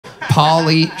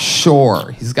Pauly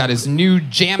Shore. He's got his new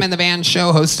Jam in the Van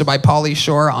show hosted by Pauly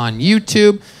Shore on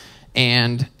YouTube,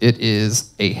 and it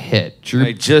is a hit. Drew,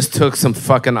 I just took some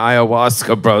fucking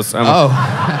ayahuasca, bro. So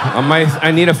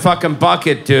I need a fucking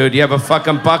bucket, dude. You have a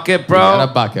fucking bucket, bro? We got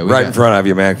a bucket. Right in front of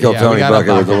you, man. Kill Tony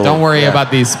bucket with a little... Don't worry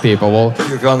about these people. We'll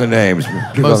click on the names.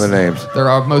 Click on the names.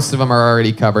 Most of them are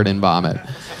already covered in vomit.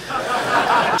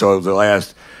 So the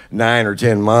last 9 or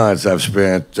 10 months I've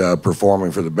spent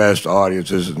performing for the best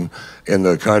audiences in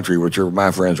the country, which are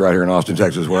my friends right here in Austin,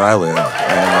 Texas, where I live.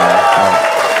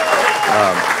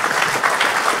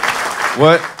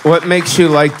 What makes you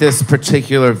like this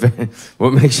particular?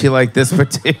 What makes you like this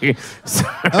particular?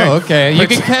 Oh, okay. You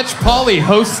can catch Pauly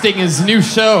hosting his new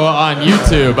show on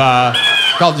YouTube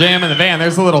called Jam in the Van.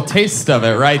 There's a little taste of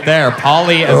it right there.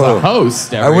 Pauly as a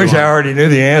host. Everyone. I wish I already knew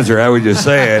the answer. I would just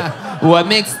say it. What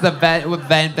makes the venue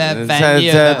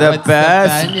the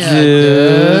best,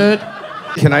 dude?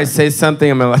 Can I say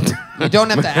something? I'm allowed to. You don't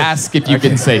have to ask if you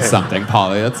can say something,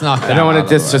 Pauly. That's not that. I don't want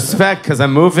to disrespect because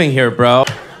I'm moving here, bro.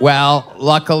 Well,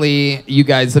 luckily, you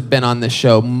guys have been on the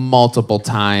show multiple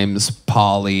times,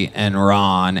 Pauly and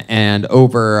Ron, and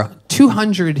over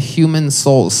 200 human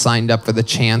souls signed up for the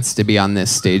chance to be on this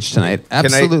stage tonight.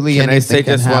 Absolutely Can I say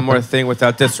just happen. one more thing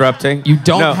without disrupting? You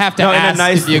don't have to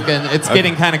ask if you can. It's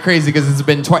getting kind of crazy because it's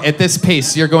been at this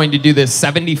pace, you're going to do this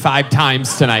 75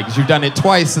 times tonight because you've done it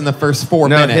twice in the first 4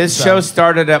 minutes. No, his show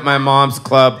started at my mom's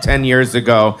club 10 years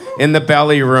ago in the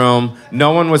belly room.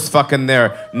 No one was fucking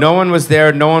there. No one was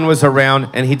there. No one was around,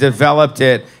 and he developed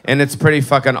it, and it's pretty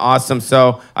fucking awesome.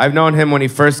 So I've known him when he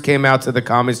first came out to the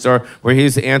Comedy Store, where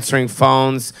he's answering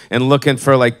phones and looking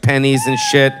for like pennies and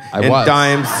shit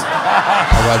dimes.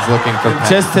 I was looking for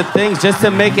pennies. Just to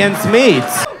make ends meet.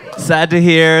 Sad to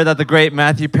hear that the great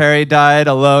Matthew Perry died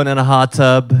alone in a hot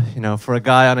tub. You know, for a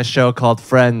guy on a show called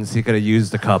Friends, he could have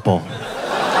used a couple.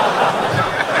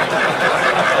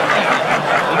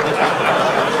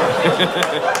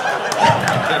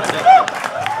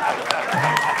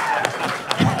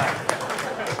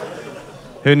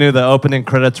 Who knew the opening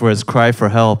credits were his cry for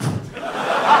help?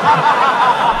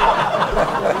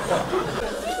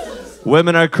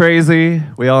 Women are crazy.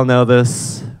 We all know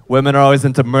this. Women are always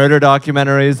into murder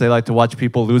documentaries. They like to watch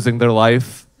people losing their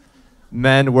life.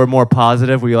 Men, we're more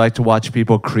positive. We like to watch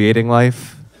people creating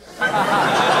life.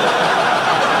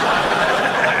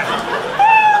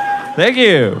 Thank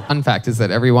you. Fun fact is that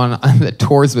everyone that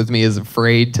tours with me is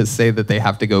afraid to say that they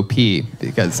have to go pee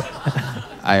because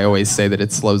I always say that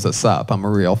it slows us up. I'm a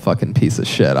real fucking piece of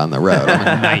shit on the road.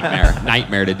 I'm a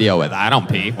nightmare to deal with. I don't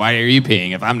pee. Why are you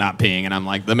peeing if I'm not peeing and I'm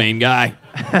like the main guy?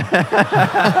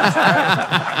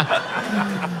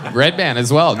 Red Band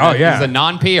as well. Oh, yeah. He's a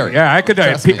non-peer. Yeah, I could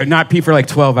not pee for like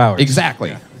 12 hours.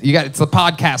 Exactly. It's the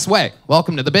podcast way.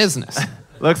 Welcome to the business.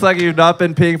 Looks like you've not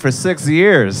been peeing for 6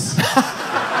 years.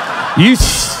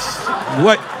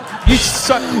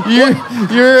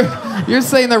 You're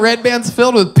saying the Red Band's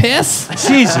filled with piss?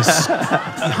 Jesus.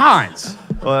 Hans.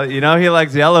 Well, you know he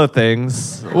likes yellow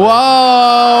things. Whoa,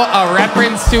 a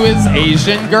reference to his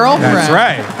Asian girlfriend. That's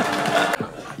right.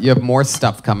 You have more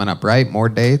stuff coming up, right? More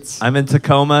dates? I'm in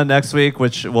Tacoma next week,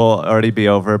 which will already be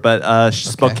over, but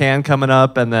Spokane coming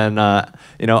up, and then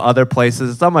other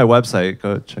places. It's on my website.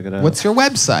 Go check it out. What's your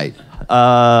website?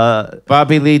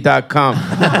 BobbyLee.com.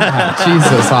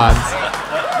 Jesus, Hans.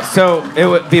 So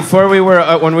before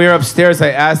when we were upstairs,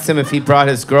 I asked him if he brought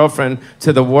his girlfriend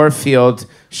to the Warfield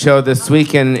show this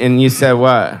weekend, and you said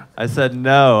what? I said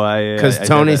no. Because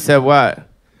Tony said what?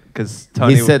 Because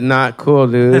Tony... He said not cool,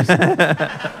 dude.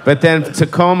 But then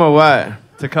Tacoma, what?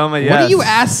 Tacoma, yes. What are you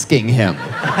asking him?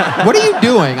 What are you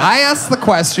doing? I ask the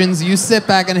questions, you sit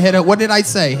back and hit it. What did I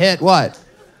say? Hit what?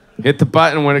 Hit the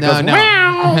button when it goes, no.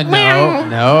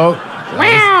 No.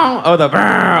 Oh, the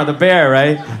bear,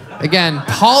 right? Again,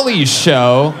 Pauly's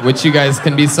show, which you guys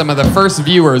can be some of the first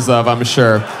viewers of, I'm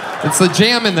sure. It's the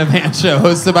Jam in the Van show,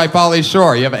 hosted by Pauly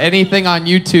Shore. You have anything on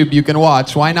YouTube you can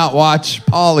watch. Why not watch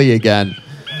Pauly again?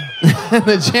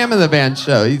 The Jam in the Van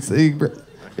show.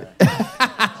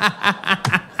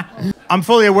 I'm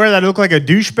fully aware that I look like a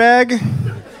douchebag.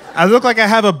 I look like I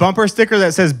have a bumper sticker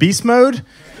that says Beast Mode.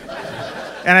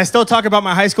 And I still talk about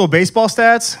my high school baseball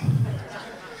stats.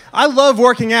 I love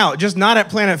working out, just not at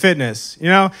Planet Fitness,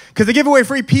 because they give away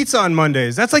free pizza on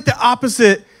Mondays. That's like the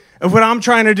opposite of what I'm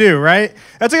trying to do, right?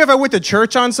 That's like if I went to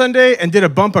church on Sunday and did a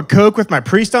bump of Coke with my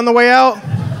priest on the way out. You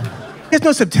guys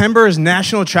know September is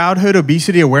National Childhood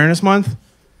Obesity Awareness Month?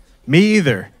 Me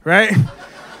either, right?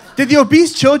 Did the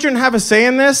obese children have a say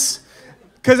in this?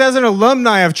 Because as an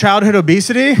alumni of childhood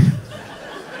obesity,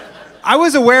 I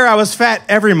was aware I was fat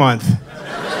every month.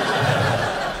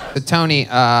 So Tony,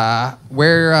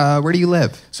 where do you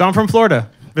live? So I'm from Florida,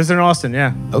 visiting Austin,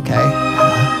 yeah. Okay.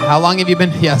 How long have you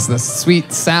been? Yes, the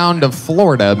sweet sound of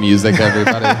Florida music,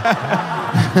 everybody.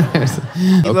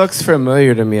 He looks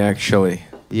familiar to me, actually.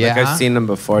 Yeah? Like I've seen him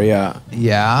before, yeah.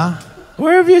 Yeah.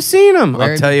 Where have you seen him?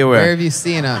 I'll tell you where. Where have you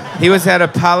seen him? He was at a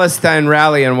Palestine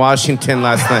rally in Washington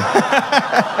last night.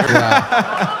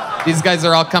 Yeah. These guys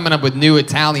are all coming up with new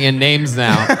Italian names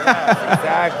now.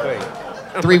 Exactly.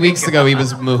 3 weeks ago, he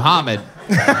was Muhammad.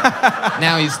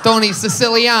 Now he's Tony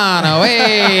Siciliano.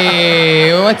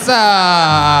 Hey, what's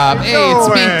up? Hey, it's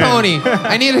me, Tony.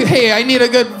 I need a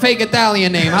good fake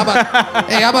Italian name. How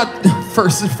about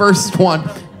first one?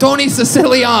 Tony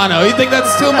Siciliano. You think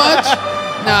that's too much?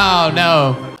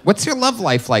 No. What's your love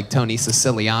life like, Tony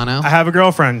Siciliano? I have a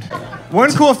girlfriend.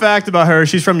 One cool fact about her,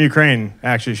 she's from Ukraine,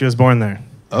 actually. She was born there.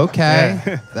 Okay.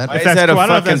 Yeah. Why is that a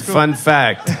fucking fun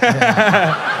fact?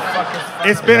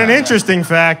 It's been an interesting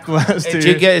fact the last 2 Did years.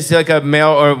 you get, is it like a male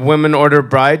or women order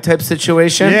bride type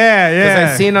situation? Yeah. Because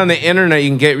I've seen on the internet you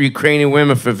can get Ukrainian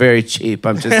women for very cheap.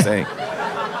 I'm just saying.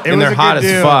 And they're hot as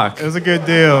fuck. It was a good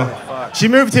deal. She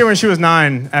moved here when she was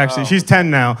 9, actually. She's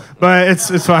 10 now, but it's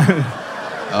fine.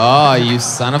 Oh, you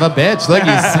son of a bitch. Look,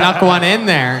 you snuck one in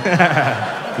there.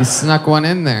 You snuck one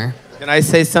in there. Can I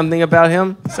say something about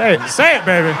him? Say it,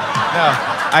 baby.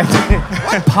 No.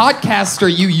 What podcast are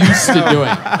you used to doing?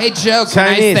 Hey, Joe,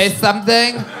 can Chinese. I say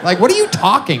something? Like, what are you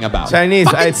talking about? Chinese.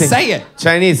 Fucking say it.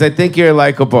 Chinese. I think you're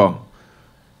likable.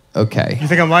 Okay. You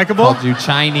think I'm likable? Called you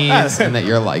Chinese and that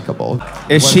you're likable.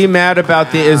 Is she mad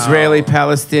about the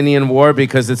Israeli-Palestinian war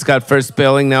because it's got first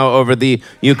billing now over the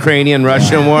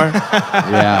Ukrainian-Russian war?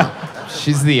 Yeah.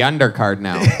 She's the undercard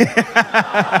now.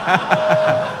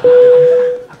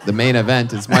 The main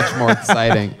event is much more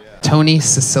exciting. Tony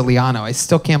Siciliano. I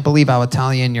still can't believe how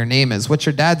Italian your name is. What's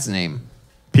your dad's name?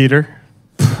 Peter.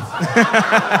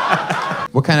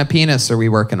 What kind of penis are we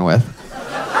working with?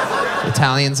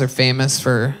 Italians are famous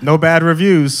for... No bad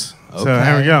reviews. So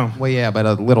there we go. Well, yeah, but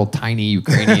a little tiny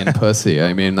Ukrainian pussy.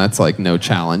 I mean, that's like no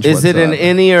challenge Is it an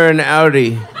whatsoever. innie or an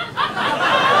outie?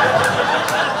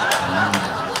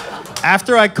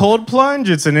 After I cold plunge,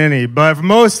 it's an innie, but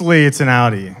mostly it's an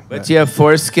outie. But do you have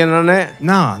foreskin on it?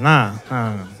 No.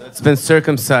 It's been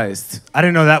circumcised. I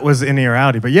didn't know that was innie or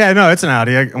outie, but yeah, no, it's an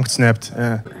outie. I'm snipped.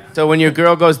 Yeah. So when your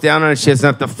girl goes down on it, she doesn't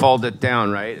have to fold it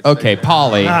down, right? It's Okay,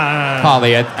 Polly. No.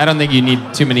 Polly, I don't think you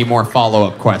need too many more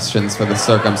follow-up questions for the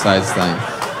circumcised thing.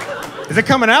 Is it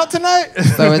coming out tonight?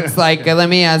 So it's like, let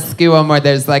me ask you one more.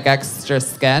 There's like extra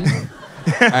skin?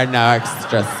 Or no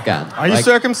extra skin? Are you Like-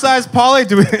 circumcised, Polly?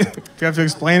 Do we have to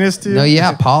explain this to you? No,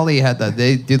 yeah, Polly had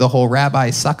they do the whole rabbi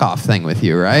suck-off thing with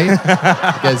you, right? You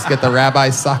guys get the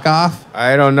rabbi suck-off?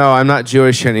 I don't know. I'm not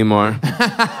Jewish anymore.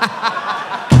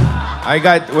 I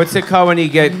got, what's it called when you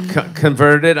get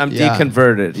converted? I'm Yeah.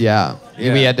 deconverted. Yeah.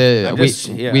 Yeah. We had to, I'm just-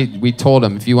 yeah. we told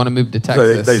him, if you want to move to So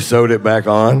Texas. they sewed it back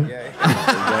on.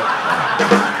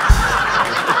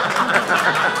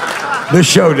 This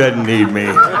show doesn't need me.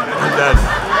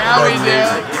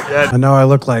 I know I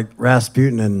look like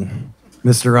Rasputin and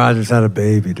Mr. Rogers had a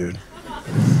baby, dude.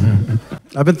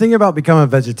 I've been thinking about becoming a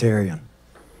vegetarian.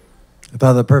 I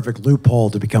thought of the perfect loophole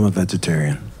to become a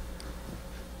vegetarian.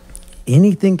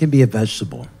 Anything can be a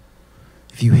vegetable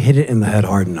if you hit it in the head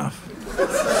hard enough.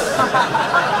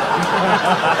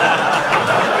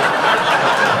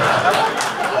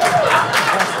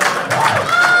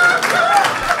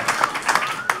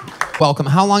 Welcome.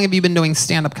 How long have you been doing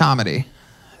stand-up comedy?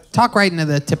 Talk right into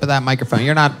the tip of that microphone.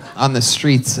 You're not on the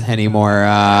streets anymore.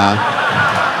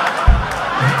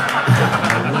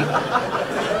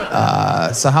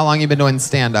 So how long have you been doing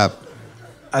stand-up?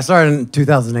 I started in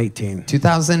 2018.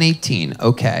 2018.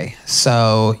 Okay.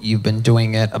 So you've been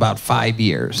doing it about 5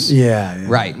 years. Yeah.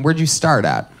 Right. Where'd you start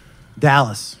at?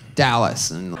 Dallas. Dallas.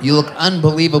 And you look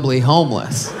unbelievably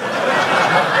homeless.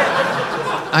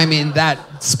 I mean, that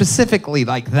specifically,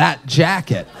 like that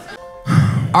jacket.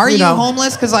 Are you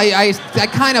homeless? Because I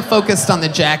kind of focused on the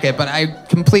jacket, but I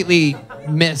completely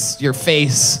missed your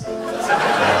face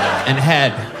and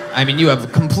head. I mean, you have a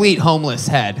complete homeless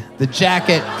head. The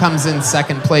jacket comes in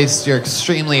second place to your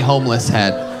extremely homeless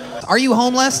head. Are you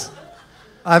homeless?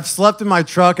 I've slept in my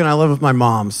truck and I live with my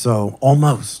mom, so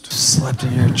almost. Slept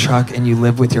in your truck and you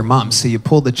live with your mom. So you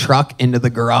pull the truck into the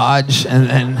garage and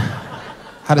then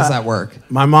how does that work?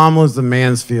 My mom lives in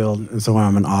Mansfield, and so when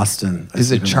I'm in Austin. I Is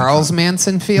sleep it in my Charles truck.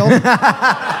 Manson Field? A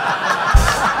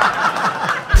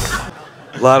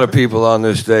lot of people on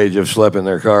this stage have slept in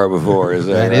their car before. Is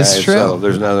that That is right? true. So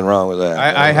there's nothing wrong with that.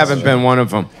 I haven't been one of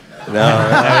them. No.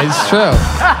 That is true.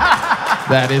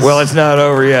 That is. Well, it's not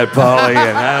over yet, Paulie,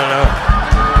 and I don't know.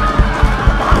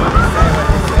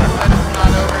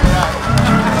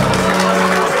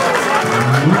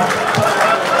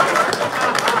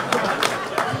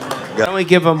 Why don't we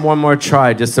give him one more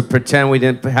try just to pretend we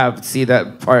didn't see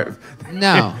that part?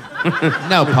 No.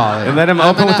 No, Paulie. And let him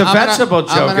open with a vegetable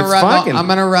joke. It's fucking. I'm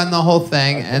going to run the whole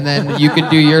thing, and then you can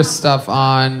do your stuff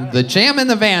on the Jam in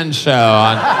the Van show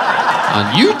on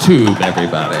YouTube,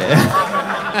 everybody.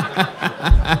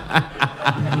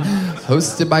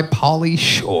 Hosted by Pauly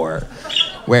Shore,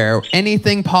 where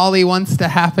anything Pauly wants to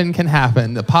happen can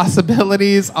happen. The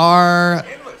possibilities are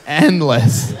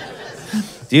endless.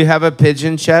 Do you have a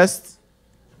pigeon chest?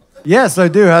 Yes, I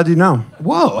do. How do you know?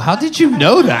 Whoa, how did you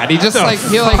know that? He just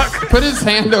he put his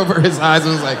hand over his eyes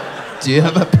and was like, "Do you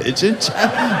have a pigeon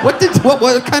chest? What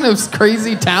kind of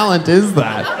crazy talent is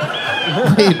that?"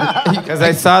 Because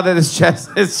I saw that his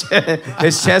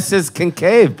chest is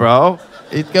concave, bro.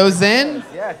 It goes in?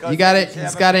 Yeah, you got it.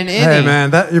 It's got an innie. Hey,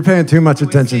 man, you're paying too much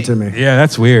attention to me. Yeah,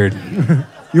 that's weird.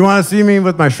 You want to see me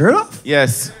with my shirt off?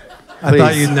 Yes. I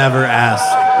thought you'd never ask.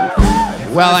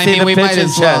 Well, I mean, we might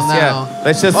as well now. Yeah.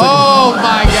 Let's just. Oh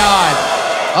my God!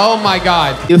 Oh my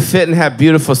God! You fit and have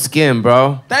beautiful skin,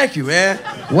 bro. Thank you, man.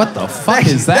 What the fuck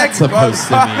is that supposed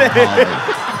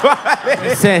to mean?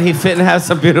 He's saying he fit and have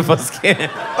some beautiful skin.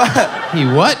 He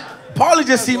what? Paulie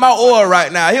just see my aura right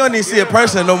now. He don't even see a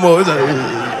person no more. He's like,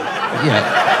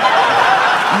 Yeah.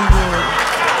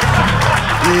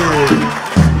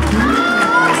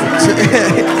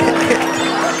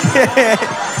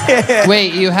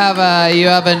 Wait, you have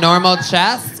a normal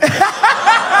chest?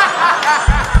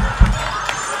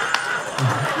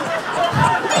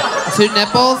 Two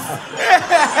nipples?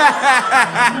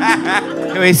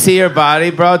 Can we see your body,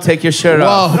 bro? Take your shirt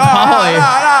off. Whoa, Pauly.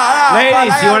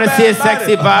 Ladies, you want to see a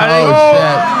sexy body? Oh,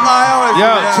 shit. Yo,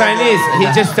 Chinese, he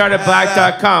just started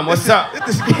black.com. What's up?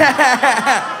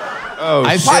 Oh,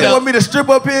 I shit. Paulie want me to strip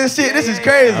up here and shit. This is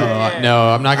crazy. No,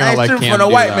 I'm not I gonna ain't let stripping Cam for no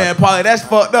do white that. man, Paulie. That's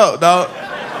fucked up, dog.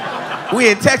 We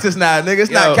in Texas now, nigga.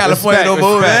 It's not California no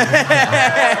more, man.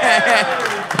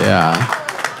 Yeah.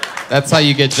 That's how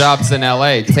you get jobs in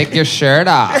LA. Take your shirt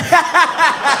off.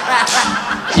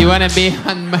 You wanna be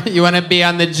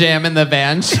on the Jam in the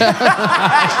Van show?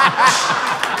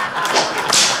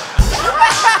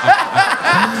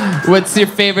 What's your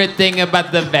favorite thing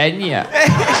about the venue?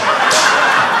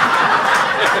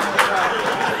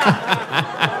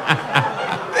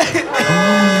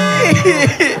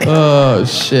 Oh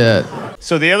shit.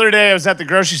 So the other day I was at the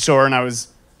grocery store and I was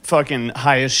fucking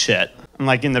high as shit. I'm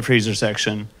like in the freezer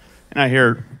section and I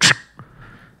hear,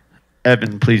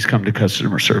 Evan, please come to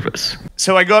customer service.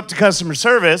 So I go up to customer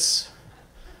service.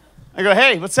 I go,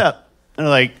 hey, what's up? And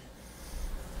they're like,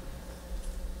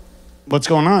 what's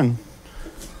going on?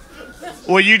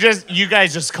 Well, you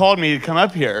guys just called me to come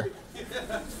up here.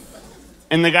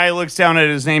 And the guy looks down at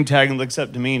his name tag and looks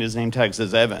up to me, and his name tag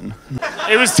says Evan.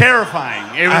 It was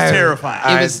terrifying. It was terrifying.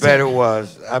 I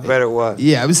bet it was.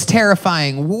 Yeah, it was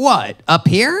terrifying. What? Up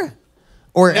here?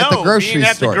 Or at the grocery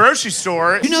at store? the grocery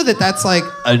store. You know that's like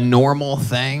a normal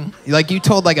thing? Like you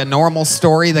told like a normal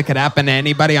story that could happen to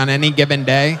anybody on any given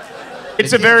day?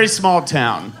 It's a very small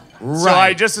town. Right. So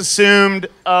I just assumed,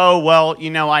 oh, well,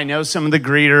 I know some of the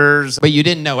greeters. But you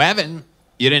didn't know Evan.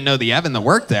 You didn't know the Evan that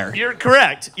worked there. You're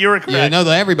correct. You were correct. You didn't know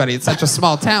everybody. It's such a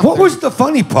small town. What was the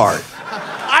funny part?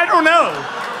 I don't know.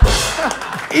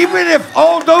 Even if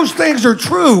all those things are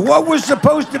true, what was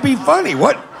supposed to be funny?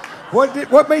 What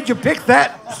made you pick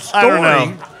that story?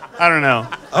 I don't know.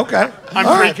 Okay. I'm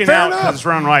All right, freaking fair out enough. because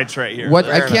Ron White's right here. What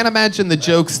I can't imagine the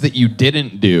jokes that you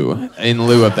didn't do in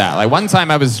lieu of that. Like one time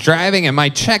I was driving and my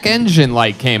check engine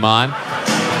light came on.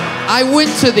 I went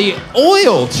to the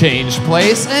oil change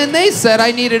place and they said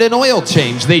I needed an oil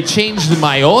change. They changed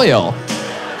my oil.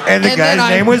 And the guy's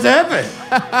name was Evan.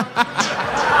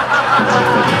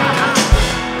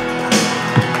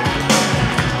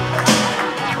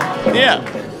 Yeah.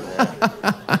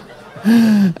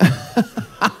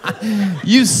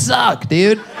 You suck,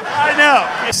 dude. I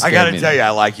know. I got to tell you, I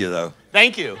like you, though.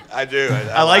 Thank you. I do.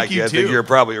 I like you, I too. think you're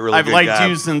probably a really I've good liked guy.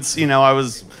 you since, I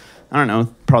was, I don't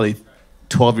know, probably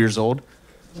 12 years old.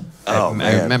 Oh, I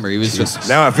man. remember he was just...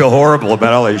 Now I feel horrible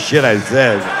about all the shit I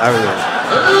said.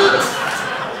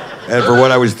 And for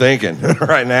what I was thinking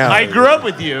right now. I grew up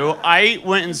with you. I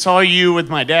went and saw you with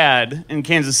my dad in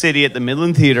Kansas City at the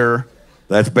Midland Theater.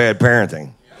 That's bad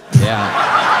parenting. Yeah.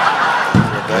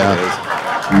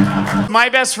 My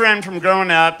best friend from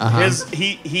growing up,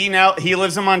 he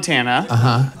lives in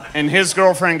Montana, and his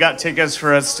girlfriend got tickets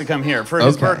for us to come here for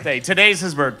his birthday. Today's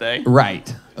his birthday.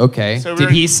 Right. Okay. So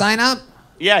Did he sign up?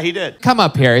 Yeah, he did. Come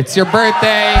up here. It's your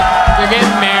birthday. You're getting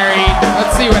married.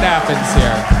 Let's see what happens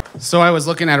here. So I was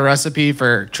looking at a recipe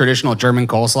for traditional German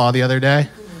coleslaw the other day.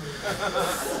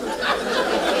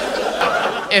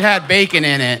 It had bacon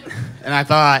in it, and I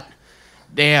thought,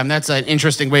 Damn, that's an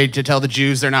interesting way to tell the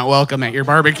Jews they're not welcome at your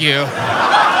barbecue.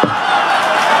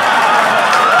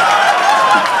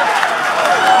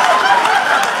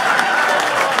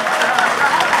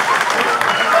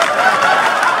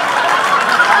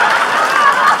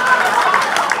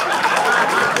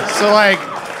 So, like,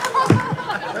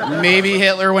 maybe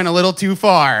Hitler went a little too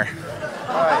far.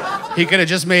 He could have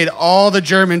just made all the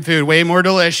German food way more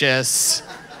delicious,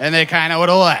 and they kind of would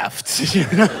have left. You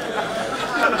know?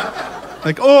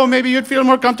 Like, oh, maybe you'd feel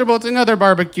more comfortable at another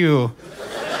barbecue.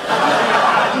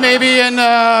 Maybe in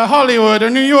Hollywood or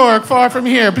New York, far from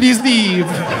here. Please leave.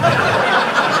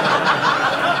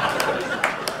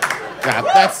 God,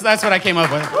 that's what I came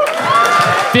up with.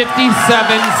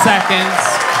 57 seconds.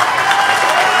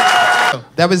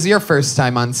 That was your first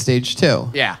time on stage, too.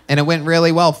 Yeah. And it went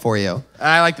really well for you.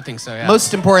 I like to think so, yeah.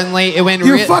 Most importantly, it went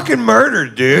You fucking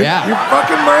murdered, dude. Yeah. You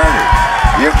fucking murdered.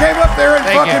 You came up there and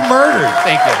fucking murdered.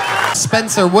 Thank you.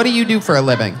 Spencer, what do you do for a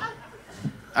living?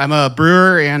 I'm a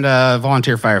brewer and a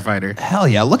volunteer firefighter. Hell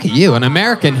yeah, look at you. An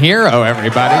American hero,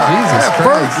 everybody. Jesus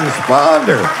Christ. First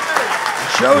responder.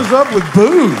 Shows up with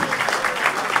booze.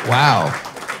 Wow.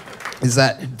 Is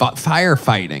that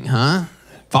firefighting, huh?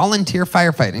 Volunteer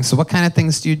firefighting. So what kind of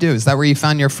things do you do? Is that where you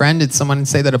found your friend? Did someone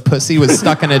say that a pussy was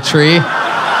stuck in a tree?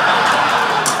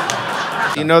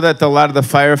 You know that a lot of the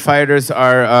firefighters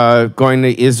are going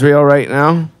to Israel right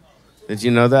now? Did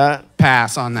you know that?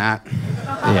 Pass on that.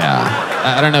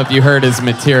 Yeah. I don't know if you heard his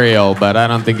material, but I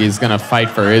don't think he's going to fight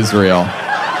for Israel.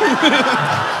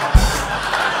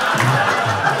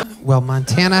 Well,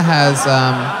 Montana has,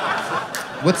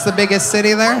 what's the biggest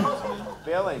city there?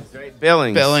 Billings, right?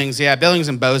 Billings. Billings, yeah. Billings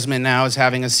and Bozeman now is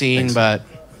having a scene, but...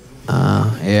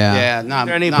 Yeah. Yeah, not... Are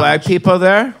there any not black much. people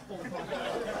there?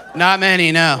 Not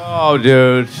many, no. Oh,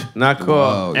 dude. Not cool.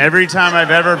 Whoa. Every time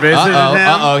I've ever visited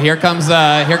him. Here comes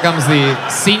the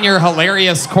senior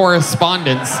hilarious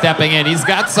correspondent stepping in. He's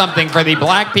got something for the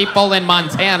black people in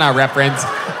Montana reference.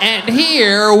 And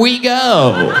here we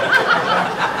go.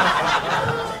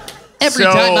 Every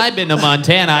time I've been to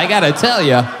Montana, I gotta tell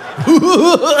you.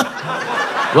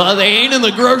 Well, they ain't in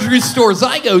the grocery stores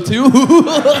I go to.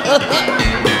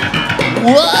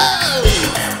 Whoa!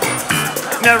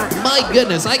 Never. My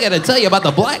goodness, I gotta tell you about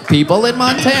the black people in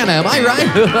Montana. Am I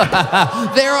right?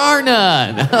 There are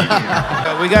none.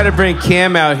 We got to bring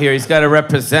Cam out here. He's got to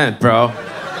represent, bro.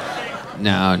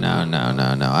 No.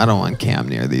 I don't want Cam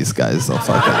near these guys. They'll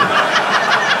fucking...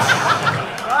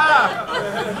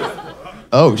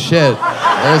 Oh, shit.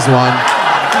 There's one.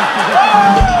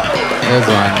 There's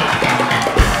one.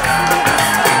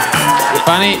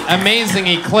 Funny, amazing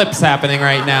eclipse happening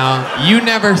right now. You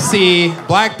never see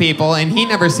black people, and he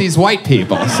never sees white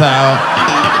people, so...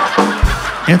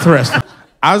 Interesting.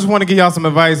 I just want to give y'all some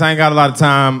advice. I ain't got a lot of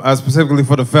time, specifically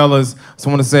for the fellas. So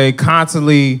I want to say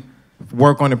constantly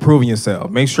work on improving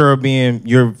yourself. Make sure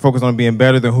you're focused on being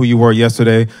better than who you were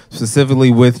yesterday,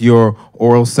 specifically with your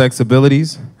oral sex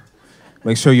abilities.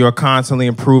 Make sure you're constantly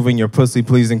improving your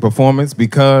pussy-pleasing performance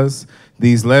because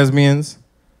these lesbians,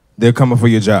 they're coming for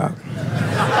your job.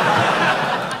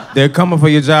 They're coming for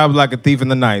your job like a thief in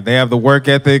the night. They have the work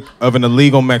ethic of an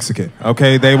illegal Mexican,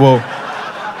 okay? They'll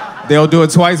do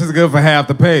it twice as good for half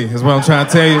the pay, is what I'm trying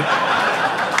to tell you.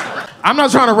 I'm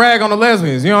not trying to rag on the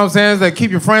lesbians, you know what I'm saying? It's that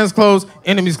keep your friends close,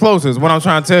 enemies closer is what I'm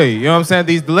trying to tell you. You know what I'm saying?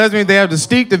 The lesbians, they have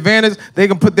distinct advantage. They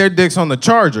can put their dicks on the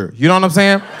charger. You know what I'm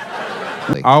saying?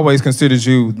 I always considered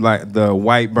you like the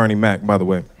white Bernie Mac, by the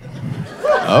way.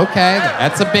 Okay,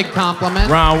 that's a big compliment.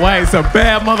 Ron White's a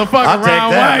bad motherfucker. I'll take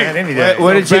Ron that, White. man, any day.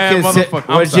 What did you I'm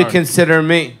consider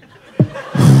me?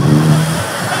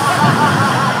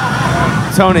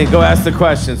 Tony, go ask the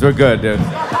questions. We're good, dude.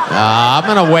 I'm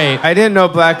gonna wait. I didn't know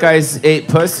black guys ate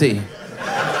pussy.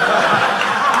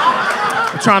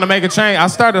 I'm trying to make a change. I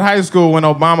started high school when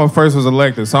Obama first was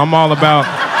elected, so I'm all about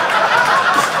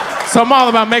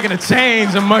making a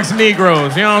change amongst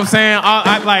Negroes. You know what I'm saying?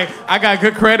 I got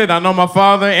good credit. I know my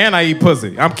father, and I eat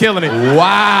pussy. I'm killing it.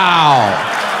 Wow.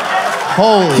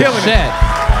 Holy Killing shit. it.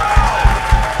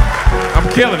 I'm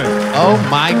killing it. Oh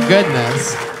my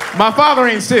goodness. My father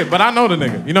ain't shit, but I know the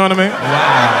nigga. You know what I mean?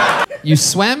 Wow. You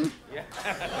swim?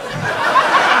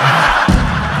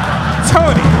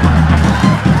 Tony.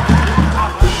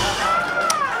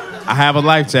 I have a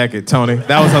life jacket, Tony.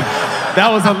 That was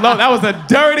a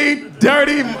dirty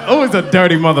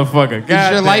motherfucker.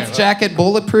 Is your life jacket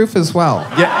bulletproof as well?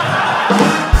 Yeah.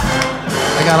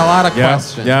 I got a lot of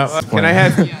questions. Yeah.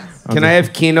 Can I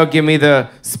have Kino give me the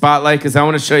spotlight? Because I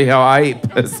want to show you how I eat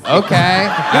pussy. Okay,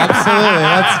 absolutely.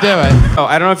 Let's do it. Oh,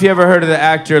 I don't know if you ever heard of the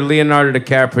actor Leonardo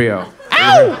DiCaprio.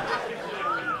 Ow!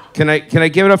 Can I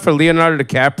give it up for Leonardo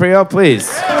DiCaprio, please?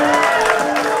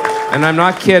 And I'm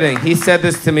not kidding. He said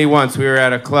this to me once. We were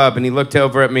at a club, and he looked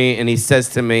over at me, and he says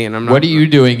to me, and I'm not... What are you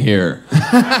doing here?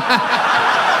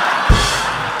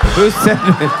 Who said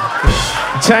it?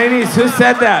 Chinese, who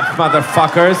said that,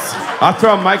 motherfuckers? I'll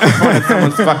throw a microphone at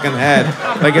someone's fucking head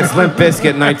like it's Limp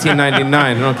Bizkit in 1999.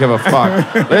 I don't give a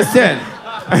fuck. Listen,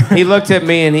 he looked at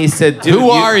me and he said, dude, who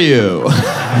are you?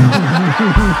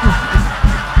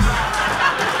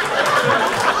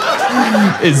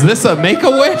 Is this a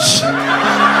Make-A-Wish?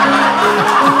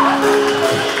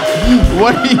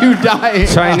 What are you dying?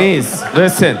 Chinese,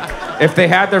 listen. If they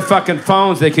had their fucking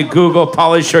phones, they could Google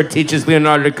Pauly Shore teaches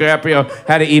Leonardo DiCaprio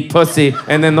how to eat pussy,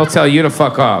 and then they'll tell you to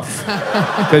fuck off.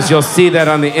 Because you'll see that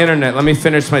on the internet. Let me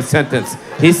finish my sentence.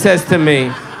 He says to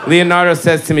me, Leonardo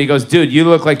says to me, he goes, dude, you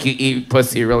look like you eat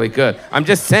pussy really good. I'm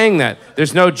just saying that.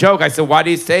 There's no joke. I said, why do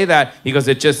you say that? He goes,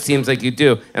 it just seems like you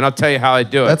do. And I'll tell you how I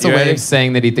do it. That's a way of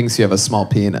saying that he thinks you have a small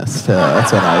penis.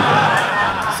 That's what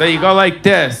I think. So you go like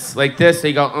this, so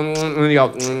you go, and you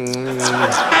go,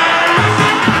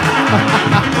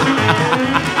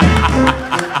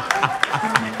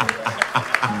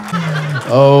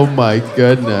 Oh my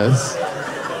goodness.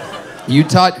 You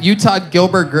taught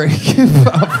Gilbert Grape. You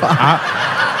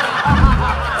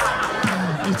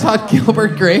taught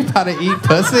Gilbert Grape how to eat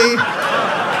pussy?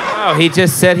 Oh, he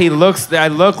just said I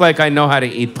look like I know how to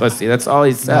eat pussy. That's all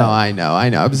he said. No, I know.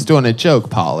 I was doing a joke,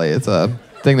 Polly. It's a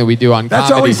thing that we do on That's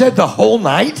comedy. all he said the whole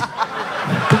night?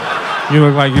 You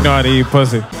look like you know how to eat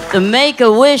pussy. The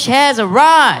Make-A-Wish has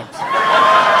arrived.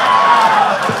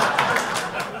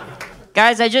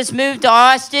 Guys, I just moved to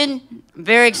Austin. I'm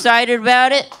very excited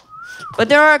about it. But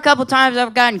there are a couple times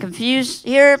I've gotten confused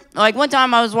here. Like one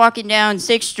time I was walking down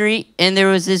 6th Street and there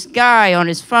was this guy on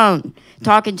his phone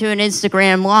talking to an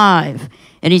Instagram Live.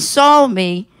 And he saw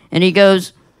me and he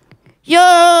goes,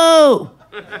 yo!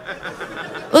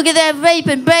 Look at that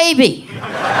vaping baby.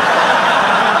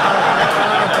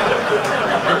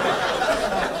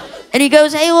 And he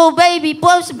goes, hey, little baby,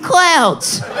 blow some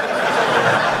clouds.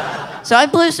 So I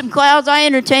blew some clouds. I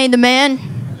entertained the man.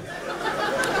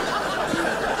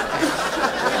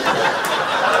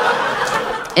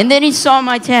 And then he saw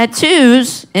my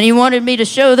tattoos, and he wanted me to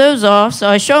show those off. So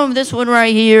I show him this one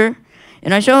right here,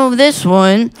 and I show him this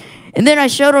one, and then I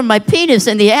showed him my penis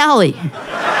in the alley.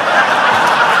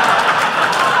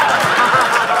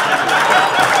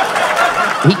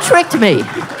 He tricked me.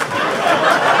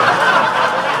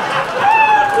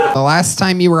 The last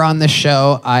time you were on the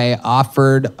show, I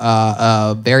offered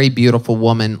a very beautiful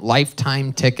woman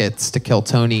lifetime tickets to kill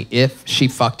Tony if she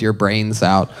fucked your brains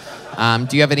out.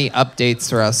 Do you have any updates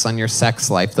for us on your sex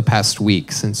life the past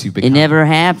week since you've been? It never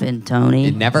happened, Tony.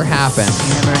 It never happened.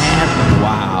 It never happened.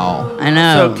 Wow. I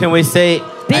know. So can we say...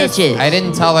 Bitches. I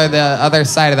didn't tell her the other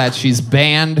side of that. She's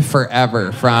banned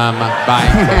forever from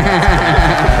buying tickets.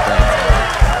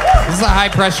 This is a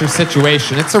high-pressure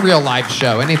situation. It's a real life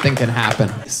show. Anything can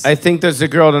happen. I think there's a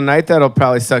girl tonight that'll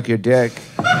probably suck your dick.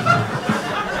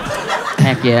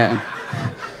 Heck yeah.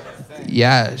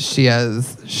 Yeah, she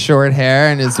has short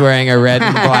hair and is wearing a red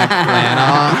and black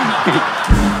flannel.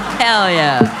 Hell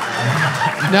yeah.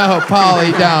 No,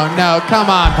 Polly, don't. No, come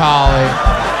on, Polly.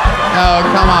 No,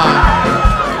 come on.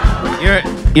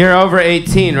 You're over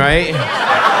 18, right?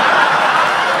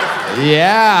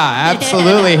 Yeah,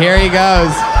 absolutely. Here he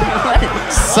goes.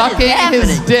 Sucking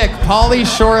his dick. Pauly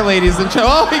Shore, ladies and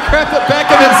gentlemen. Oh, he grabbed the back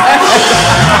of his head.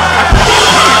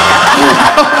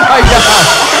 Oh my God.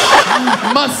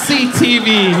 Must see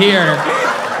TV here.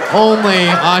 Only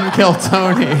on Kill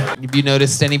Tony. Have you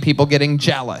noticed any people getting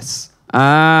jealous?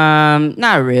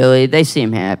 Not really. They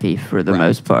seem happy for the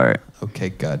most part. Okay,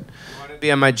 good.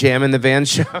 Be on my Jam in the Van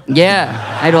show?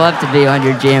 Yeah, I'd love to be on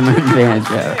your Jam in the Van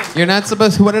show. You're not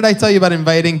supposed to. What did I tell you about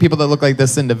inviting people that look like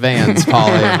this into vans,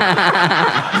 Polly?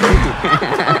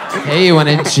 Hey, you want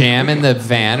to jam in the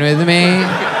van with me?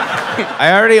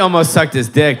 I already almost sucked his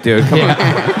dick, dude. Come on.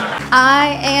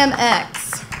 I am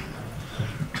X.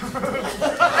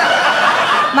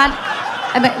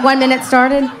 1 minute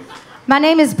started. My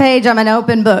name is Paige. I'm an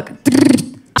open book.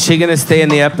 Is she gonna stay in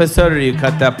the episode, or do you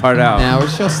cut that part out? No,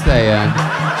 she'll stay in.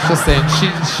 She'll stay in.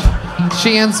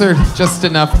 She answered just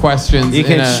enough questions. You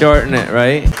can shorten it,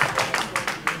 right?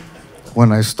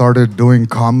 When I started doing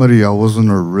comedy, I was in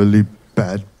a really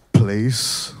bad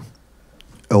place.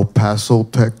 El Paso,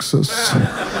 Texas.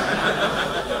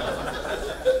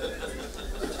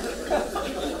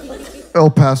 El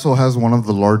Paso has one of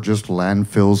the largest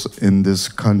landfills in this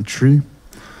country.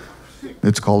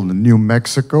 It's called New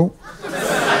Mexico.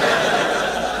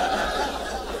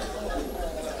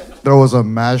 There was a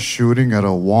mass shooting at a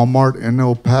Walmart in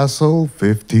El Paso.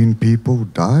 15 people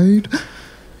died.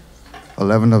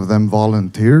 11 of them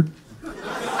volunteered.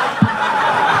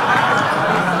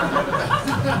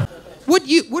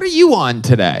 What are you on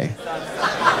today?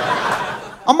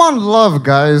 I'm on love,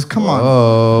 guys. Come on.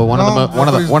 Oh, one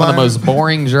of the most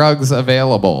boring drugs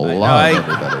available. Love,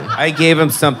 everybody. I gave him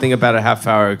something about a half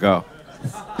hour ago.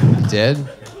 You did?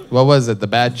 What was it? The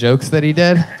bad jokes that he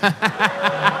did?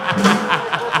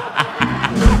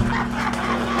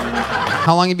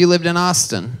 How long have you lived in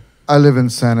Austin? I live in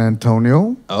San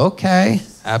Antonio. Okay,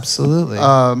 absolutely.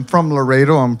 From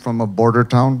Laredo. I'm from a border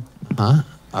town. Huh?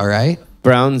 All right.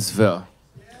 Brownsville.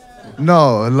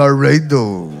 No,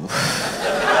 Laredo.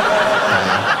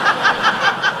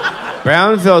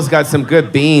 Brownsville's got some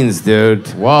good beans, dude.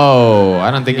 Whoa, I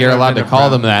don't think you're allowed to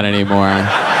call them that anymore.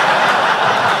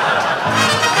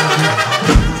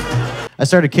 I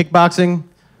started kickboxing.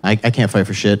 I can't fight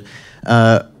for shit.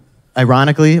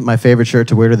 Ironically, my favorite shirt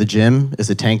to wear to the gym is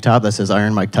a tank top that says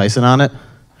Iron Mike Tyson on it.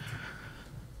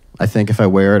 I think if I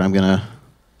wear it, I'm gonna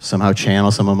somehow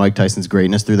channel some of Mike Tyson's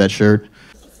greatness through that shirt.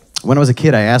 When I was a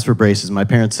kid, I asked for braces. My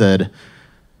parents said,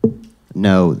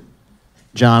 no,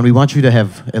 John, we want you to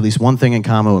have at least one thing in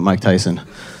common with Mike Tyson.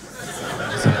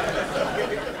 So,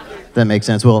 that makes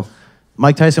sense. Well,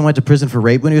 Mike Tyson went to prison for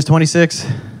rape when he was 26.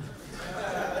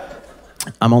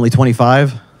 I'm only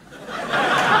 25.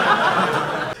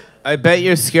 I bet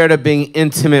you're scared of being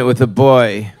intimate with a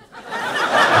boy.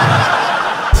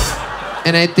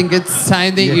 And I think it's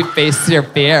time that you face your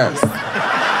fears.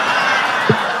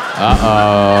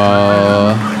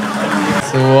 Uh-oh.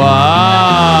 Whoa.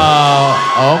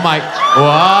 Oh my.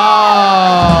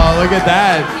 Whoa. Look at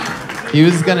that. He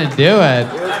was gonna do it.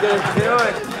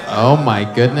 Oh my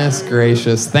goodness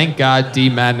gracious. Thank God D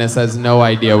Madness has no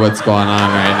idea what's going on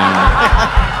right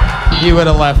now. He would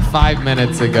have left 5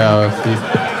 minutes ago if he...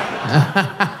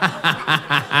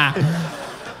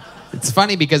 It's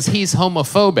funny because he's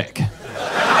homophobic.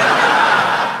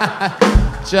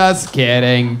 Just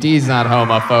kidding. D's not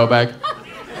homophobic.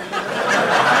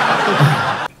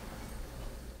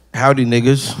 Howdy,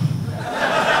 niggas.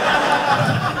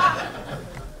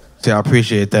 See, I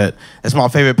appreciate that. That's my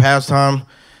favorite pastime.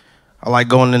 I like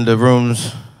going into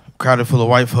rooms crowded full of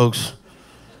white folks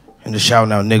and just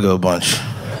shouting out nigga a bunch.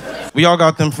 We all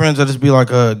got them friends that just be like,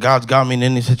 God's got me in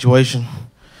any situation.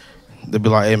 They'll be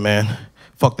like, hey, man,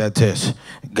 fuck that test.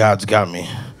 God's got me.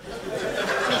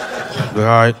 Be all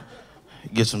right.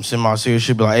 Get some semi-serious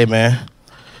shit. Be like, hey, man,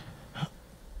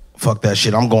 fuck that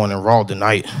shit. I'm going in Raw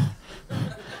tonight.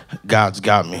 God's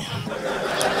got me.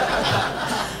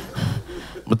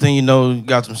 But then you know you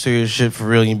got some serious shit for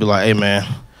real. You be like, hey, man,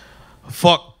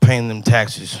 fuck paying them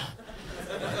taxes.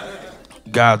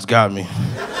 God's got me.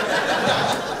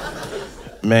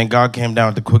 Man, God came down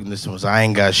with the quickness and was I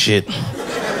ain't got shit.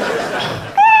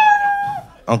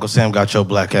 Uncle Sam got your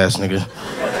black ass, nigga.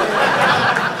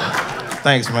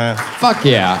 Thanks, man. Fuck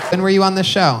yeah. When were you on the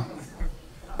show?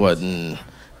 What,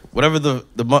 whatever the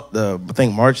month, I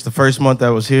think March, the first month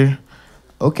I was here.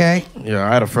 Okay. Yeah,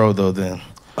 I had a fro though then.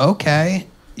 Okay.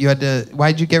 You had to,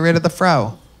 why'd you get rid of the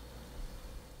fro?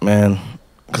 Man,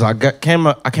 because I came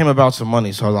about some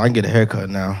money, so I can get a haircut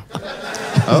now.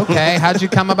 Okay, how'd you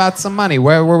come about some money?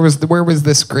 Where was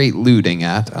this great looting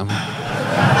at?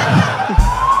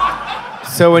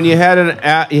 So when you had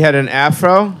an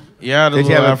afro, yeah, did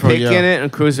you have a pick in it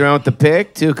and cruise around with the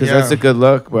pick too? Because that's a good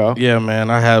look, bro. Yeah, man,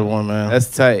 I had one, man.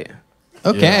 That's tight.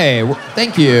 Okay,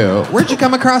 thank you. Where'd you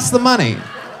come across the money?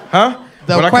 Huh?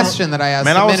 The question that I asked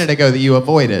a minute ago that you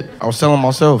avoided. I was selling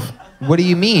myself. What do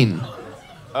you mean?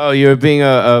 Oh, you were being you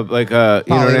know what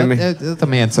I mean? Let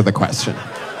me answer the question.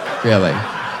 Really.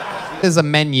 What does a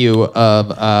menu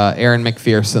of Aaron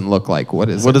McPherson look like? What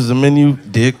is it? What is the menu?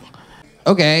 Dick.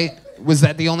 Okay. Was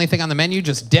that the only thing on the menu?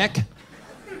 Just dick?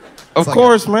 Of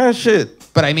course, man.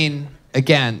 Shit. But I mean,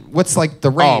 again, what's like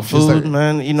the range? Oh, food,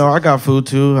 man. You know, I got food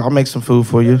too. I'll make some food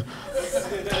for you.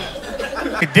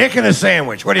 A dick and a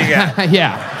sandwich. What do you got?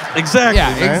 Yeah. Exactly.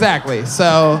 Yeah, man. exactly.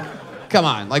 So, come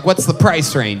on. Like, what's the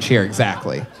price range here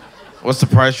exactly? What's the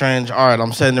price range? All right,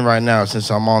 I'm setting it right now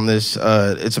since I'm on this.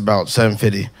 It's about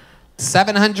 $750.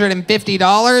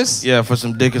 $750? Yeah, for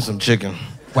some dick and some chicken.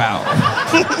 Wow.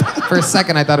 For a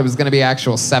second, I thought it was going to be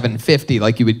actual $750,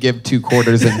 like you would give 2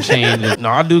 quarters and change. No,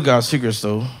 I do got secrets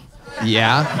though.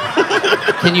 Yeah?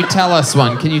 Can you tell us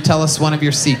one? Can you tell us one of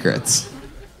your secrets?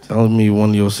 Tell me one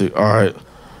of your secrets. All right.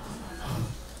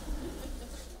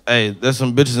 Hey, there's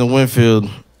some bitches in Winfield.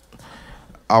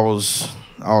 I was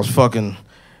fucking,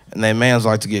 and they mans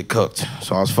like to get cooked.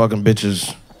 So I was fucking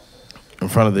bitches in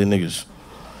front of their niggas.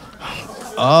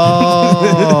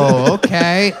 Oh,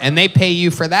 okay. And they pay you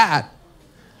for that.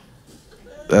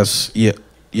 That's, yeah.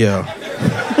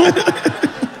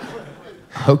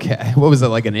 Okay. What was it,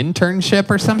 like an internship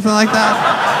or something like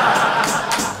that?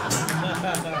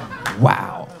 Wow.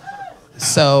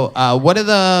 So, what do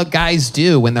the guys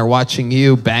do when they're watching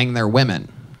you bang their women?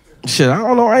 Shit, I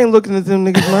don't know. I ain't looking at them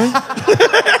niggas, man.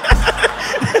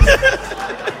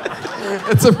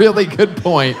 That's a really good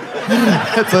point.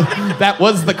 That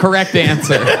was the correct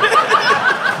answer.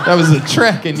 That was a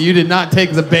trick, and you did not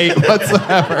take the bait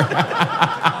whatsoever.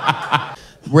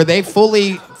 Were they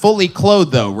fully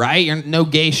clothed though, right? No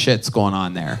gay shit's going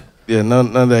on there. Yeah,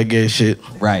 none of that gay shit.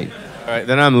 Right. All right,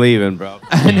 then I'm leaving, bro.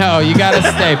 No, you gotta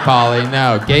stay, Pauly.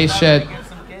 No gay shit.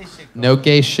 No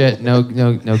gay shit. No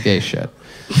gay shit.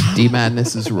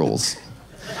 D-Madness's rules.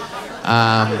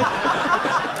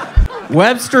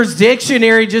 Webster's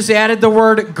dictionary just added the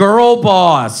word girl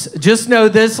boss. Just know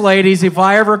this, ladies, if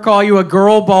I ever call you a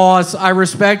girl boss, I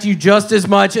respect you just as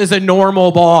much as a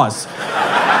normal boss.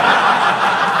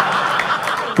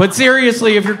 But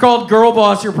seriously, if you're called girl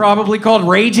boss, you're probably called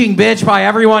raging bitch by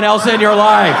everyone else in your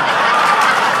life.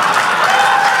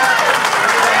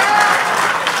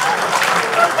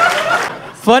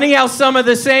 Funny how some of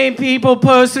the same people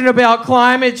posting about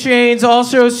climate change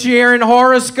also sharing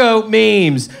horoscope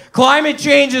memes. Climate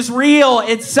change is real.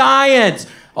 It's science.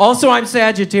 Also, I'm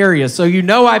Sagittarius, so you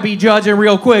know I be judging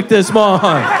real quick this month.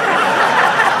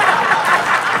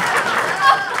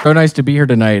 So nice to be here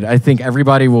tonight. I think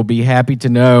everybody will be happy to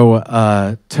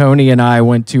know Tony and I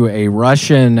went to a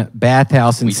Russian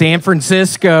bathhouse in San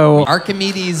Francisco.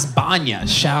 Archimedes Banya.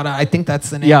 Shout out. I think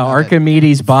that's the name. Yeah,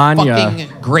 Archimedes Banya.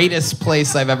 Fucking greatest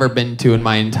place I've ever been to in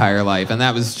my entire life, and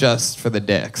that was just for the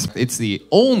dicks. It's the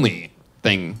only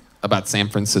thing about San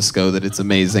Francisco that it's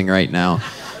amazing right now,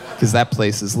 because that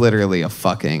place is literally a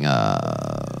fucking.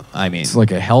 It's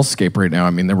like a hellscape right now. I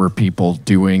mean, there were people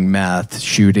doing meth,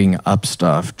 shooting up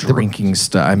stuff, drinking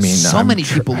stuff. I mean, so many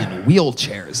people in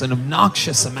wheelchairs, an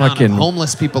obnoxious amount of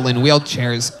homeless people in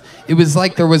wheelchairs. It was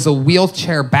like there was a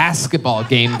wheelchair basketball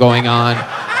game going on,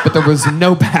 but there was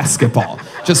no basketball.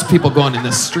 Just people going in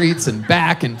the streets and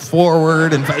back and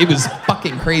forward, and it was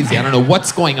fucking crazy. I don't know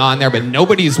what's going on there, but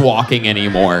nobody's walking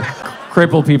anymore.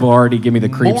 Crippled people already give me the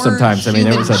creeps sometimes. I mean,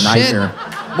 it was a nightmare.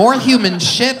 More human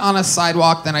shit on a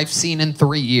sidewalk than I've seen in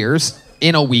 3 years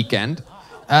in a weekend.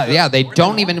 Yeah, they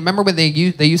don't even remember when they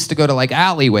used to go to like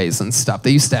alleyways and stuff.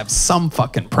 They used to have some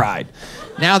fucking pride.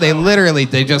 Now they literally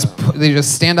they just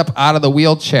stand up out of the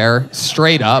wheelchair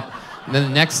straight up, and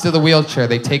then next to the wheelchair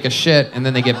they take a shit, and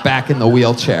then they get back in the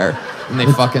wheelchair and they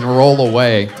fucking roll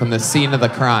away from the scene of the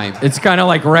crime. It's kind of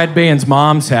like Red Band's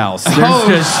mom's house. There's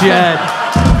just shit.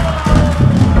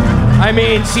 I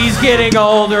mean, she's getting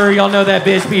older. Y'all know that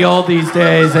bitch be old these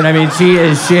days. And I mean, she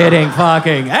is shitting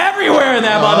fucking everywhere in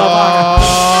that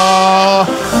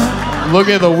motherfucker. Look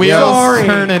at the wheels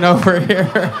turning over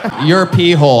here. Your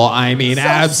pee hole, I mean,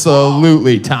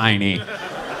 absolutely tiny.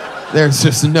 There's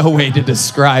just no way to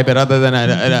describe it other than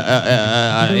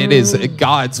it is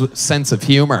God's sense of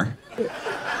humor.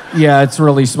 Yeah, it's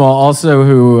really small. Also,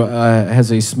 who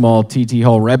has a small TT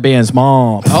hole? Red Band's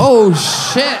mom. Oh,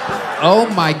 shit. Oh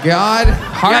my God!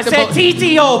 Hard to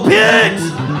TT hole, bitch!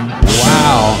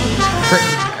 Wow.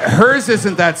 Hers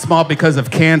isn't that small because of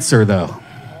cancer, though.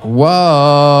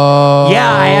 Whoa. Yeah,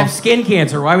 I have skin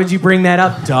cancer. Why would you bring that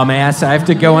up, dumbass? I have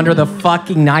to go under the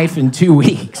fucking knife in 2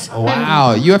 weeks.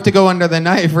 Wow, you have to go under the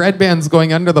knife. Red Band's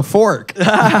going under the fork.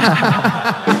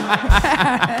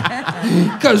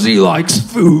 Because he likes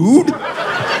food.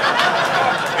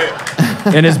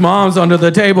 And his mom's under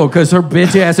the table because her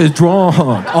bitch ass is drunk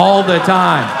all the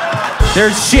time.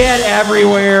 There's shit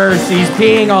everywhere. She's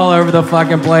peeing all over the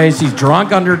fucking place. She's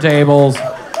drunk under tables.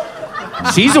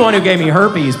 She's the one who gave me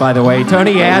herpes, by the way.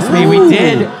 Tony asked me, we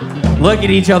did look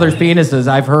at each other's penises.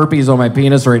 I have herpes on my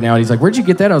penis right now. And he's like, where'd you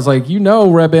get that? I was like, you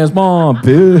know, Red Band's mom,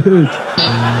 bitch.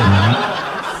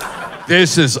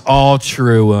 This is all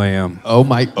true, William. Oh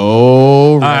my! it's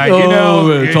all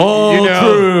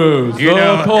true.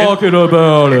 Stop talking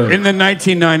about it. In the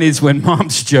 1990s, when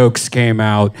Mom's Jokes came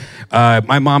out,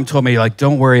 my mom told me, like,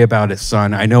 "Don't worry about it,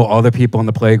 son. I know all the people in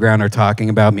the playground are talking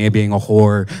about me being a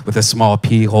whore with a small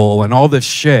pee hole and all this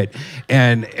shit,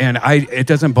 and it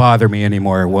doesn't bother me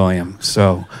anymore, William."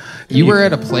 So, you were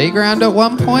at a playground at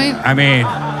one point? I mean,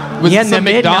 was it the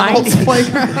McDonald's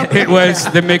playground? It was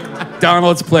the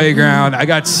McDonald's playground. I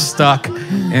got stuck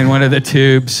in one of the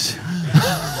tubes.